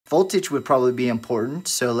Voltage would probably be important.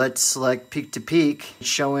 So let's select peak to peak,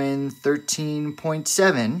 showing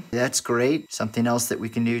 13.7. That's great. Something else that we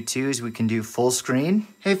can do too is we can do full screen.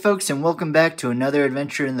 Hey folks, and welcome back to another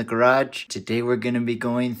adventure in the garage. Today we're going to be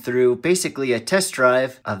going through basically a test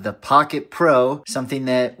drive of the Pokit Pro, something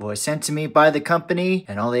that was sent to me by the company,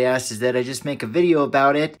 and all they asked is that I just make a video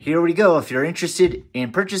about it. Here we go. If you're interested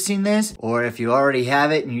in purchasing this, or if you already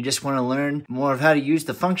have it and you just want to learn more of how to use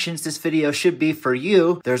the functions, this video should be for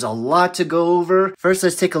you. There's a lot to go over. First,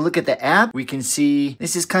 let's take a look at the app. We can see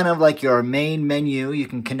this is kind of like your main menu. You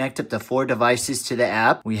can connect up to 4 devices to the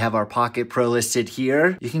app. We have our Pokit Pro listed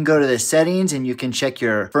here. You can go to the settings and you can check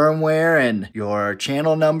your firmware and your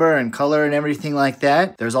channel number and color and everything like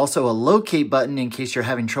that. There's also a locate button in case you're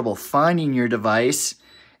having trouble finding your device,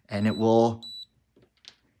 and it will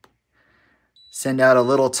send out a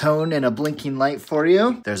little tone and a blinking light for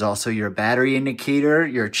you. There's also your battery indicator,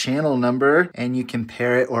 your channel number, and you can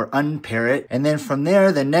pair it or unpair it. And then from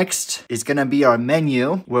there, the next is gonna be our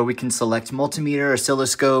menu where we can select multimeter,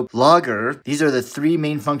 oscilloscope, logger. These are the 3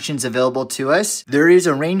 main functions available to us. There is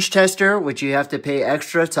a range tester, which you have to pay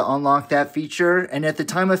extra to unlock that feature. And at the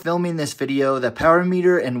time of filming this video, the power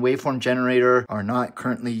meter and waveform generator are not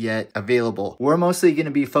currently yet available. We're mostly gonna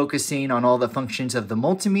be focusing on all the functions of the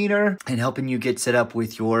multimeter and helping you get set up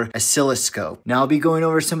with your oscilloscope. Now I'll be going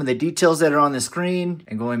over some of the details that are on the screen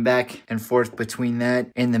and going back and forth between that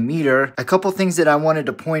and the meter. A couple things that I wanted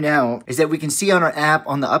to point out is that we can see on our app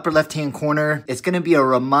on the upper left hand corner, it's going to be a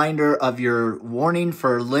reminder of your warning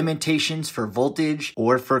for limitations for voltage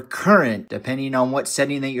or for current, depending on what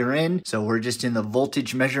setting that you're in. So we're just in the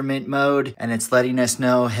voltage measurement mode and it's letting us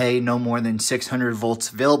know, hey, no more than 600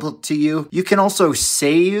 volts available to you. You can also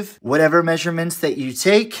save whatever measurements that you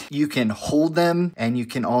take. You can hold them, and you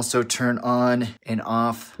can also turn on and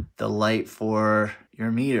off the light for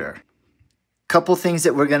your meter. Couple things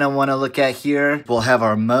that we're going to want to look at here. We'll have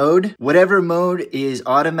our mode. Whatever mode is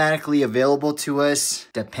automatically available to us,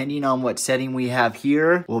 depending on what setting we have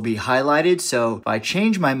here, will be highlighted. So if I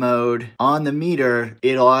change my mode on the meter,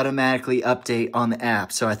 it'll automatically update on the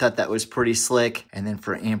app. So I thought that was pretty slick. And then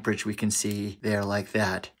for amperage, we can see there like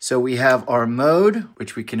that. So we have our mode,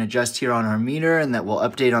 which we can adjust here on our meter, and that will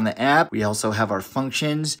update on the app. We also have our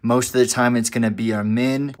functions. Most of the time, it's going to be our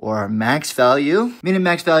min or our max value. Min and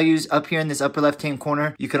max values up here in this upper left-hand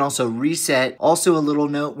corner. You can also reset. Also a little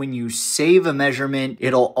note, when you save a measurement,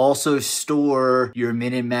 it'll also store your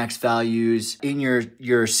min and max values in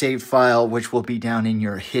your saved file, which will be down in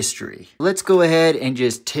your history. Let's go ahead and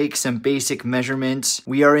just take some basic measurements.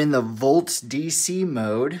 We are in the volts DC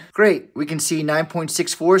mode. Great. We can see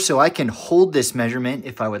 9.64, so I can hold this measurement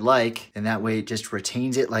if I would like, and that way it just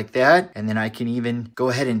retains it like that. And then I can even go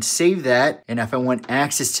ahead and save that. And if I want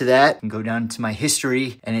access to that, I can go down to my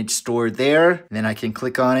history and it's stored there. And then I can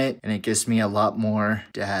click on it and it gives me a lot more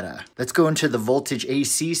data. Let's go into the voltage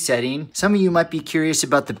AC setting. Some of you might be curious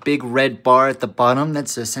about the big red bar at the bottom.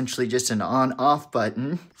 That's essentially just an on-off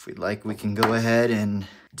button. If we'd like, we can go ahead and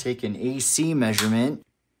take an AC measurement.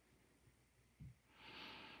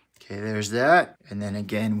 Okay, there's that. And then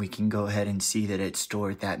again, we can go ahead and see that it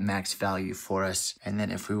stored that max value for us. And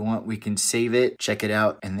then if we want, we can save it, check it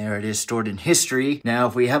out, and there it is stored in history. Now,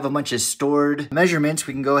 if we have a bunch of stored measurements,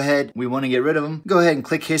 we can go ahead, we want to get rid of them. Go ahead and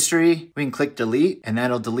click history. We can click delete, and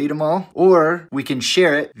that'll delete them all. Or we can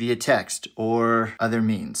share it via text or other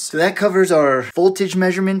means. So that covers our voltage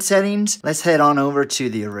measurement settings. Let's head on over to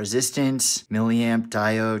the resistance, milliamp,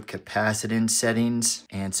 diode, capacitance settings.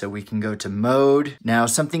 And so we can go to mode. Now,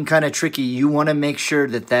 something kind of tricky, you want to make sure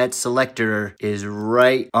that that selector is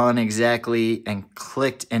right on exactly and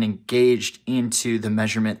clicked and engaged into the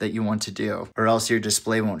measurement that you want to do, or else your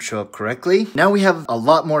display won't show up correctly. Now we have a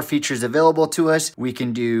lot more features available to us. We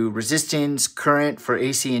can do resistance, current for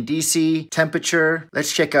AC and DC, temperature.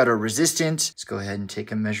 Let's check out our resistance. Let's go ahead and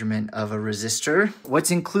take a measurement of a resistor. What's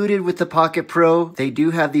included with the Pokit Pro, they do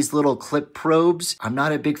have these little clip probes. I'm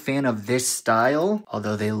not a big fan of this style,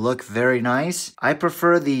 although they look very nice. I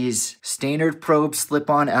prefer these standard probe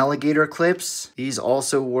slip-on alligator clips. These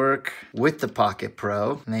also work with the Pokit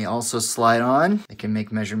Pro, and they also slide on. They can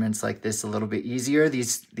make measurements like this a little bit easier.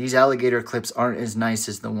 These alligator clips aren't as nice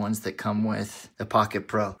as the ones that come with the Pokit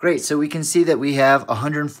Pro. Great, so we can see that we have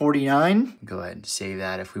 149. Go ahead and save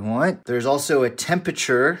that if we want. There's also a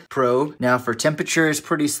temperature probe. Now for temperature is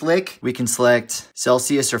pretty slick. We can select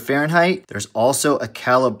Celsius or Fahrenheit. There's also a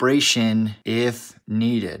calibration if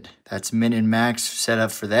needed. That's min and max set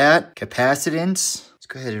up for that. Capacitance.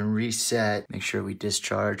 go ahead and reset. Make sure we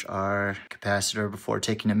discharge our capacitor before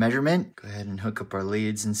taking a measurement. Go ahead and hook up our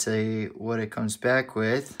leads and see what it comes back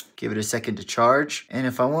with. Give it a second to charge. And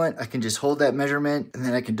if I want, I can just hold that measurement and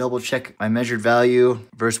then I can double check my measured value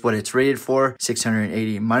versus what it's rated for,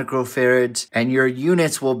 680 microfarads. And your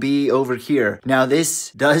units will be over here. Now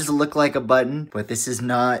this does look like a button, but this is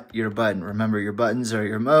not your button. Remember, your buttons are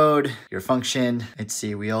your mode, your function. Let's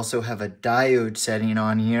see, we also have a diode setting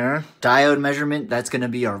on here. Diode measurement, that's gonna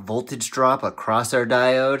be our voltage drop across our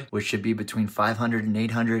diode, which should be between 500 and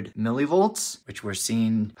 800 millivolts, which we're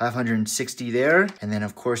seeing 560 there. And then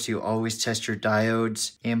of course, you always test your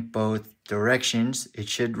diodes in both directions. It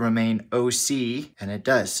should remain OC, and it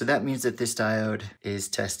does. So that means that this diode is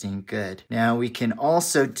testing good. Now we can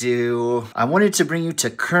also do, I wanted to bring you to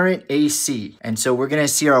current AC. And so we're gonna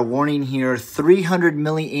see our warning here, 300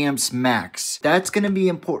 milliamps max. That's gonna be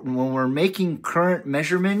important when we're making current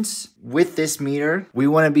measurements with this meter. We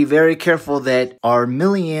wanna be very careful that our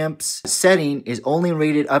milliamps setting is only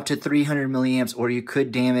rated up to 300 milliamps, or you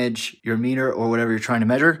could damage your meter or whatever you're trying to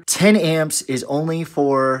measure. 10 amps is only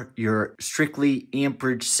for your strictly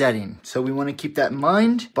amperage setting. So we want to keep that in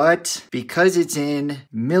mind, but because it's in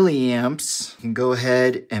milliamps, you can go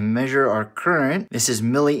ahead and measure our current. This is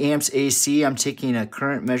milliamps AC. I'm taking a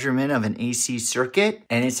current measurement of an AC circuit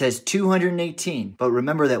and it says 218, but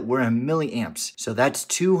remember that we're in milliamps. So that's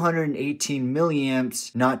 218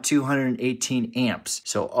 milliamps, not 218 amps.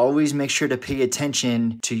 So always make sure to pay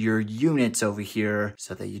attention to your units over here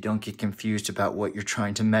so that you don't get confused about what you're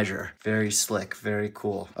trying to measure. Very slick, very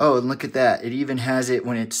cool. Oh, and look at that. It even has it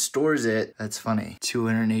when it stores it. That's funny.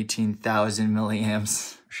 218,000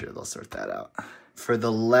 milliamps. I'm sure they'll sort that out. For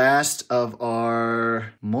the last of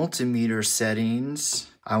our multimeter settings,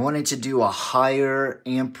 I wanted to do a higher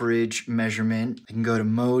amperage measurement. I can go to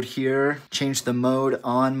mode here, change the mode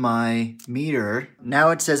on my meter.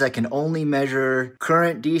 Now it says I can only measure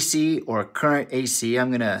current DC or current AC.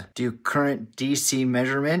 I'm gonna do current DC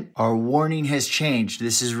measurement. Our warning has changed.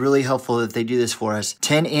 This is really helpful that they do this for us.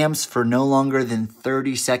 10 amps for no longer than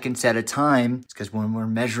 30 seconds at a time. It's because when we're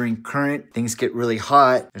measuring current, things get really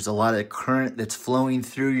hot. There's a lot of current that's flowing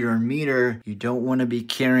through your meter. You don't wanna be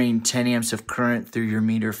carrying 10 amps of current through your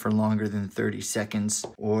meter for longer than 30 seconds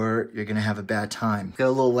or you're gonna have a bad time. Got a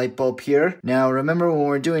little light bulb here. Now remember, when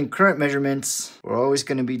we're doing current measurements, we're always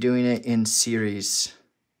gonna be doing it in series.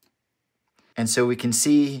 And so we can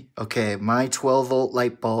see, okay, my 12 volt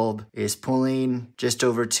light bulb is pulling just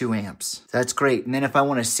over 2 amps. That's great. And then if I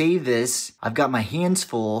want to save this, I've got my hands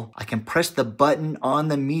full. I can press the button on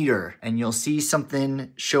the meter and you'll see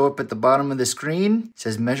something show up at the bottom of the screen. It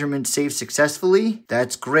says measurement saved successfully.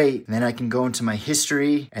 That's great. And then I can go into my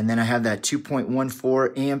history and then I have that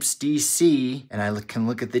 2.14 amps DC and I can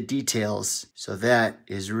look at the details. So that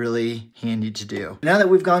is really handy to do. Now that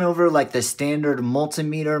we've gone over like the standard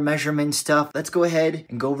multimeter measurement stuff, let's go ahead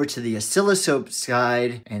and go over to the oscilloscope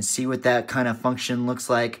side and see what that kind of function looks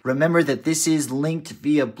like. Remember that this is linked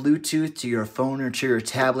via Bluetooth to your phone or to your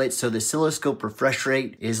tablet, so the oscilloscope refresh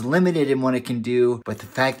rate is limited in what it can do, but the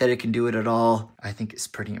fact that it can do it at all, I think is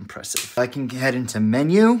pretty impressive. I can head into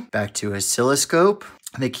menu, back to oscilloscope.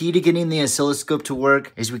 The key to getting the oscilloscope to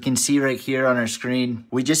work, as we can see right here on our screen,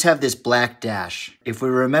 we just have this black dash. If we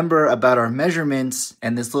remember about our measurements,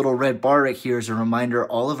 and this little red bar right here is a reminder,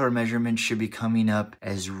 all of our measurements should be coming up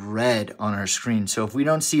as red on our screen. So if we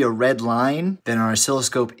don't see a red line, then our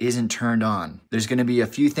oscilloscope isn't turned on. There's gonna be a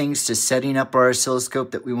few things to setting up our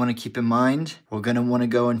oscilloscope that we wanna keep in mind. We're gonna wanna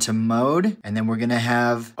go into mode, and then we're gonna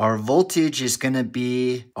have our voltage is gonna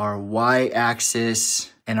be our y-axis,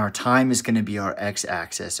 and our time is gonna be our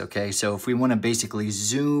x-axis, okay? So if we wanna basically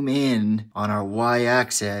zoom in on our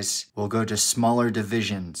y-axis, we'll go to smaller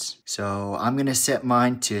divisions. So I'm gonna set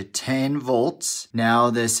mine to 10 volts.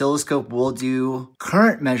 Now the oscilloscope will do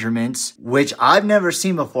current measurements, which I've never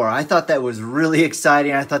seen before. I thought that was really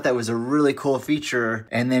exciting. I thought that was a really cool feature.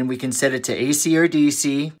 And then we can set it to AC or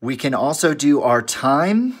DC. We can also do our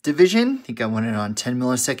time division. I think I want it on 10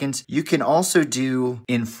 milliseconds. You can also do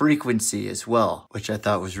in frequency as well, which I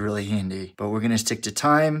thought was really handy. But we're gonna stick to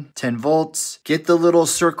time, 10 volts, get the little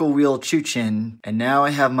circle wheel chuchin, and now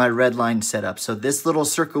I have my red line set up. So this little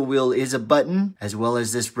circle wheel is a button, as well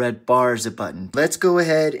as this red bar is a button. Let's go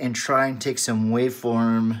ahead and try and take some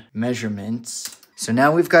waveform measurements. So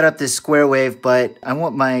now we've got up this square wave, but I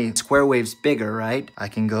want my square waves bigger, right? I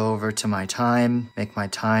can go over to my time, make my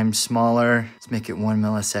time smaller. Let's make it 1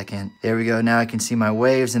 millisecond. There we go. Now I can see my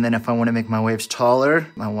waves. And then if I want to make my waves taller,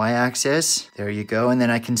 my y-axis, there you go. And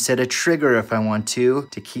then I can set a trigger if I want to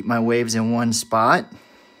keep my waves in one spot.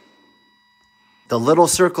 the little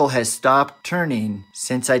circle has stopped turning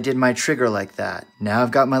since I did my trigger like that. Now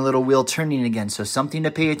I've got my little wheel turning again. So something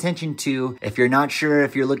to pay attention to if you're not sure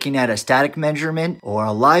if you're looking at a static measurement or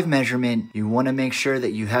a live measurement, you want to make sure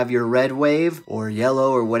that you have your red wave or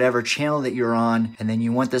yellow or whatever channel that you're on, and then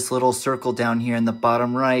you want this little circle down here in the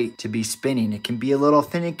bottom right to be spinning. It can be a little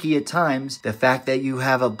finicky at times. The fact that you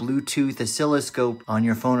have a Bluetooth oscilloscope on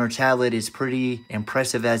your phone or tablet is pretty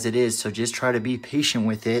impressive as it is, so just try to be patient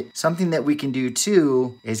with it. Something that we can do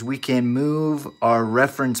too is we can move our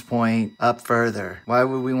reference point up further. Why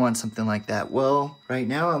would we want something like that? Well, right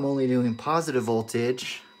now I'm only doing positive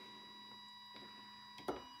voltage.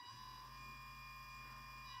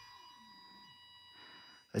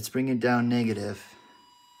 Let's bring it down negative,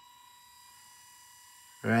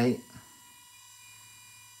 right?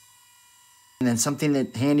 And then something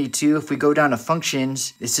that's handy too, if we go down to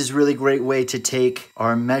functions, this is a really great way to take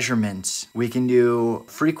our measurements. We can do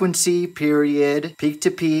frequency, period, peak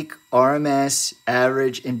to peak, RMS,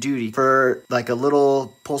 average, and duty. For like a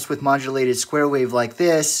little pulse width modulated square wave like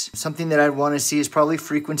this, something that I'd want to see is probably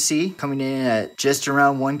frequency coming in at just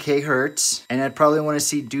around 1K hertz. And I'd probably want to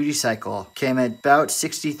see duty cycle. Okay, I'm at about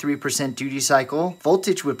 63% duty cycle.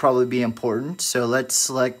 Voltage would probably be important. So let's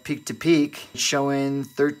select peak to peak, showing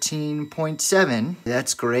 13.7.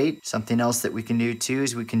 That's great. Something else that we can do too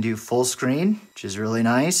is we can do full screen, which is really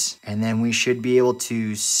nice. And then we should be able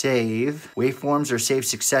to save. Waveforms are saved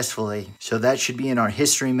successfully. So that should be in our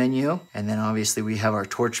history menu. And then obviously we have our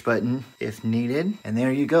torch button if needed. And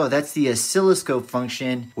there you go. That's the oscilloscope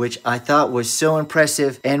function, which I thought was so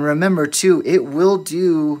impressive. And remember too, it will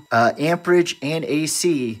do amperage and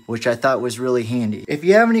AC, which I thought was really handy. If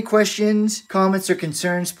you have any questions, comments, or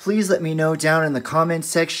concerns, please let me know down in the comments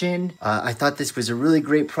section. I thought this was a really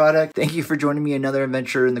great product. Thank you for joining me another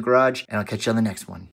adventure in the garage, and I'll catch you on the next one.